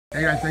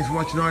Hey guys, thanks for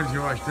watching Artist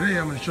Garage. Today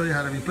I'm going to show you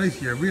how to replace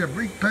your rear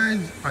brake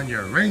pads on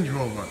your Range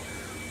Rover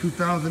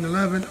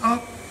 2011.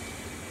 Up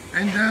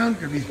and down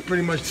can be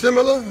pretty much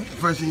similar. The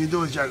first thing you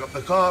do is jack up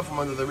the car from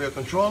under the rear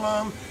control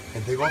arm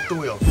and take off the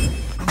wheel.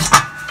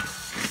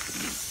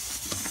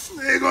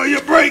 There you go,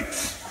 your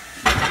brakes.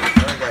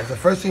 Alright guys, the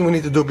first thing we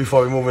need to do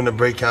before removing the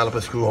brake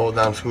caliper screw, hold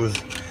down screws,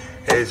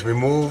 is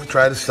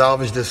try to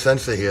salvage this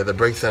sensor here, the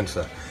brake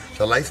sensor.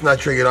 The light's not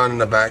triggered on in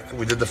the back.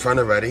 We did the front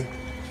already.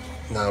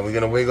 Now we're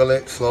going to wiggle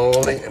it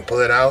slowly and pull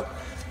it out,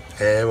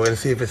 and we're going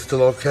to see if it's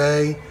still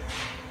okay.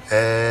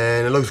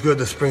 And it looks good.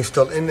 The spring's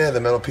still in there, the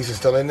metal piece is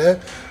still in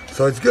there,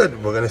 so it's good.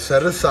 We're going to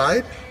set it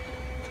aside,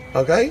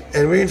 okay,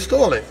 and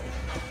reinstall it.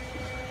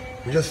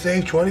 We just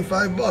saved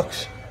 25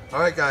 bucks.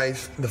 Alright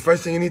guys, the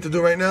first thing you need to do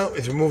right now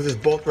is remove this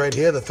bolt right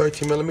here, the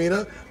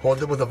 13mm.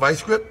 Hold it with a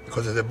vice grip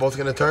because they're both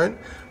going to turn,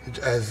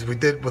 as we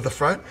did with the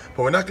front,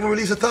 but we're not going to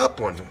release the top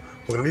one. We're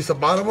going to release the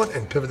bottom one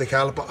and pivot the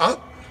caliper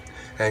up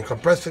and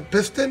compress the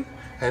piston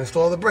and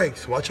install the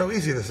brakes. Watch how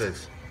easy this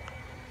is.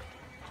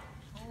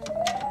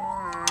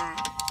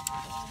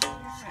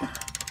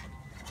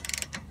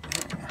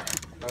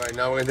 Alright,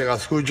 now we're going to take our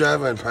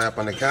screwdriver and pry up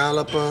on the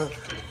caliper.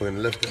 We're going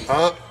to lift it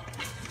up.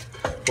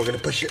 We're going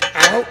to push it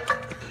out.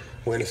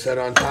 We're going to set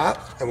it on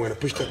top, and we're going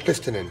to push the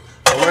piston in.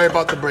 Don't worry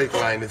about the brake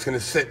line. It's going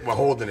to sit. We're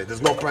holding it.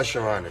 There's no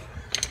pressure on it.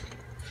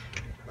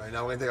 Alright,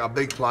 now we're going to take our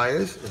big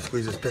pliers and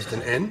squeeze this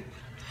piston in.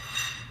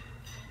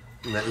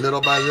 And that little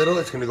by little,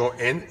 it's going to go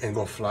in and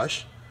go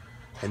flush.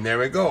 And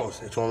there it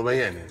goes. It's all the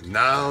way in.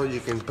 Now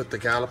you can put the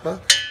caliper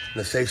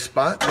in a safe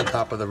spot on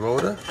top of the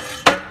rotor.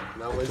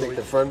 Now we're going to take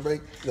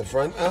the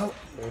front out.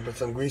 We're going to put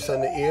some grease on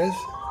the ears,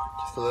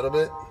 just a little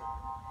bit.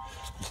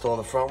 Install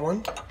the front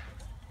one.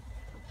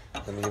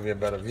 Let me give you a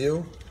better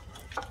view.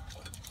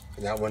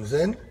 And that one's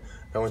in. Now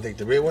we're going to take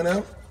the rear one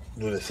out.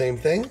 Do the same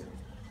thing.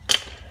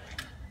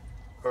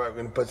 All right, we're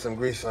going to put some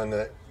grease on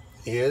the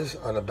ears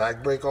on the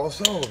back brake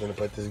also. We're going to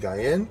put this guy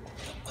in.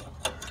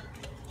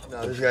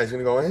 Now this guy's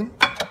going to go in.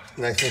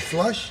 Nice and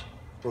flush.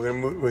 We're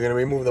gonna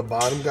remove the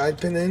bottom guide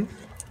pin in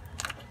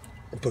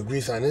and put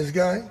grease on this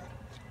guy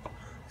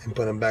and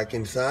put him back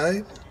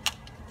inside.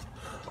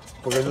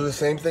 We're gonna do the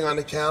same thing on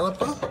the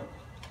caliper.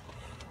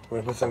 We're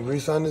gonna put some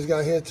grease on this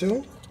guy here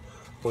too.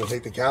 We're gonna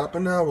take the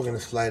caliper now. We're gonna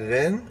slide it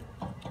in,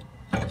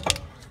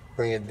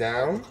 bring it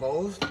down,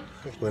 closed.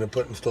 We're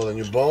gonna install a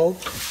new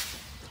bolt.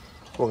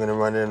 We're gonna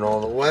run it in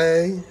all the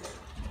way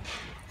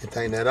and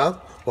tighten that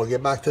up. We'll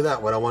get back to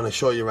that. What I want to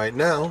show you right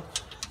now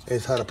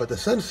is how to put the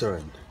sensor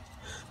in.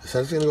 The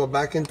sensor's going to go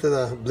back into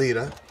the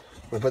bleeder.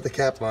 We put the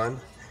cap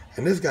on,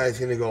 and this guy's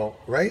going to go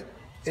right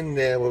in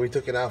there where we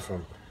took it out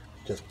from.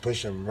 Just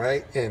push him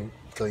right in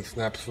until he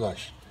snaps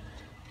flush.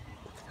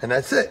 And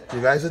that's it.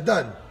 You guys are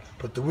done.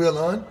 Put the wheel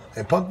on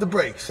and pump the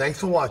brakes.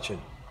 Thanks for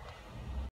watching.